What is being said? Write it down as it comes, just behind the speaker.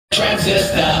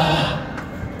Transistor.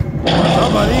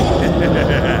 Somebody.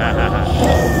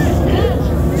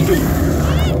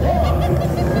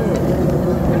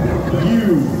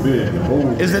 You've been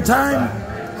holding. Is it time?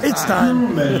 It's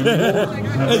time.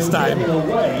 It's time.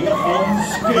 Away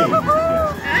unscathed.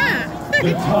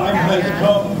 The time has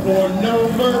come for no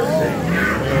mercy.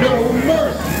 No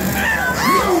mercy.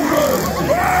 No mercy.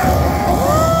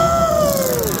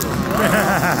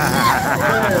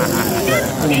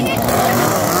 It is time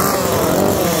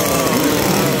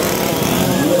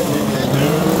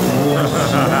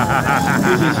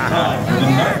for the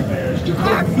nightmares to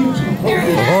come into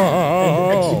focus and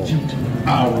execute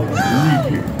our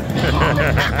reaping.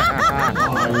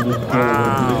 I look forward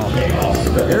to the chaos.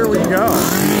 Here we go.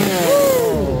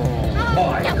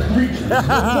 My creatures.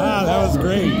 That was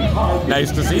great.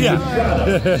 Nice to see you.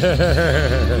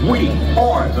 We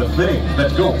are the things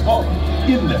that go up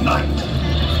in the night.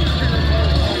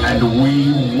 And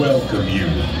we welcome you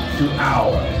to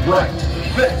our Fright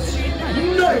Fest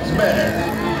Nightmare.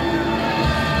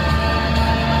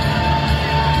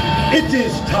 It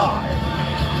is time.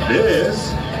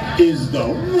 This is the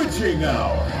witching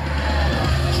hour.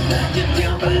 Jump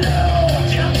down below,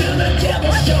 jump to the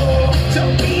devil's shore.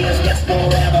 Don't be as guest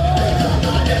forever.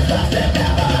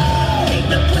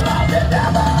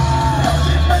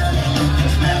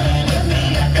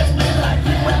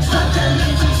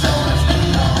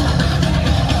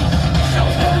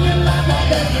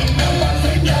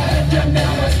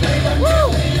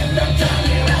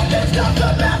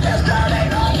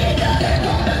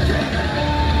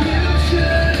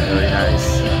 Really nice.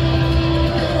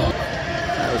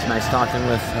 That was nice talking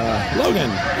with Logan.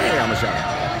 Hey, on the show.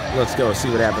 Let's go see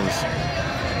what happens.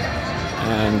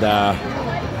 And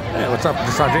hey, what's up?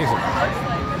 Just saw Jason.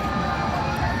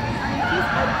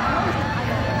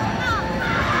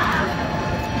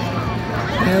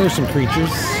 Yeah, there's some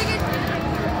creatures.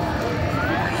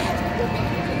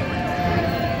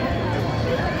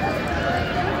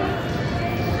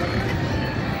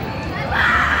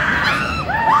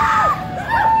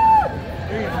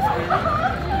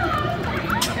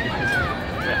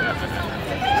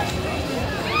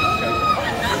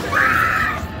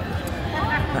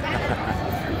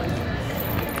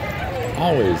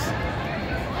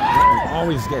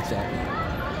 Always gets at me.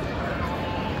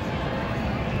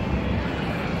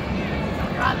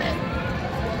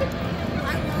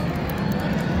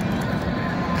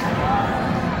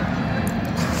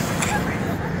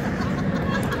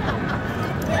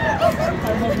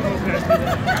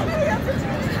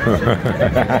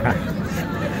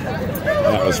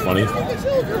 That was funny. Let's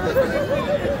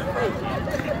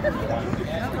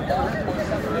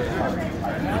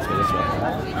go this way.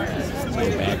 Let's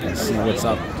go back and see what's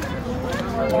up.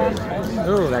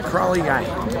 Oh, that crawly guy.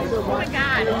 Oh my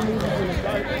God.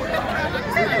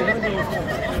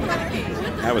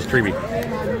 That was creepy.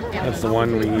 That's the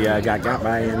one we got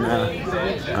by in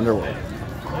underwear.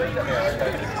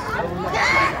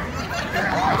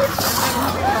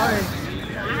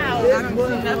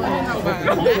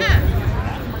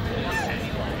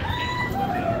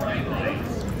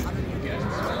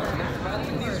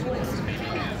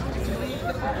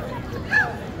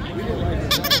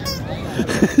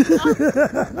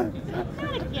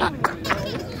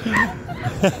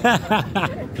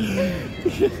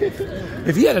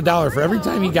 If he had $1 for every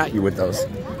time he got you with those,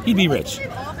 he'd be rich.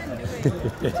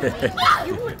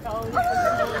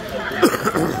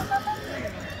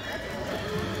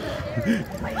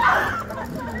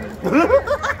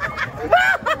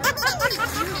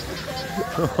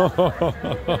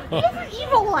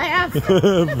 Evil laugh.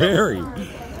 Very.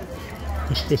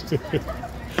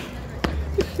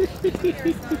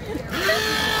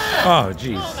 Oh,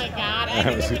 jeez. Oh my God, I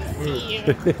didn't even see you.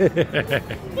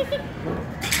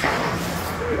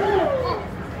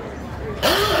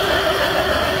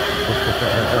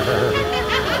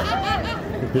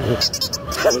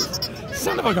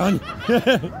 Son of a gun.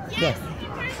 Yes.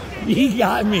 He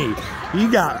got me.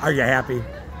 Are you happy?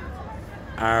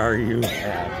 Are you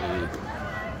happy?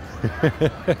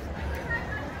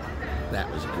 That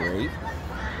was great.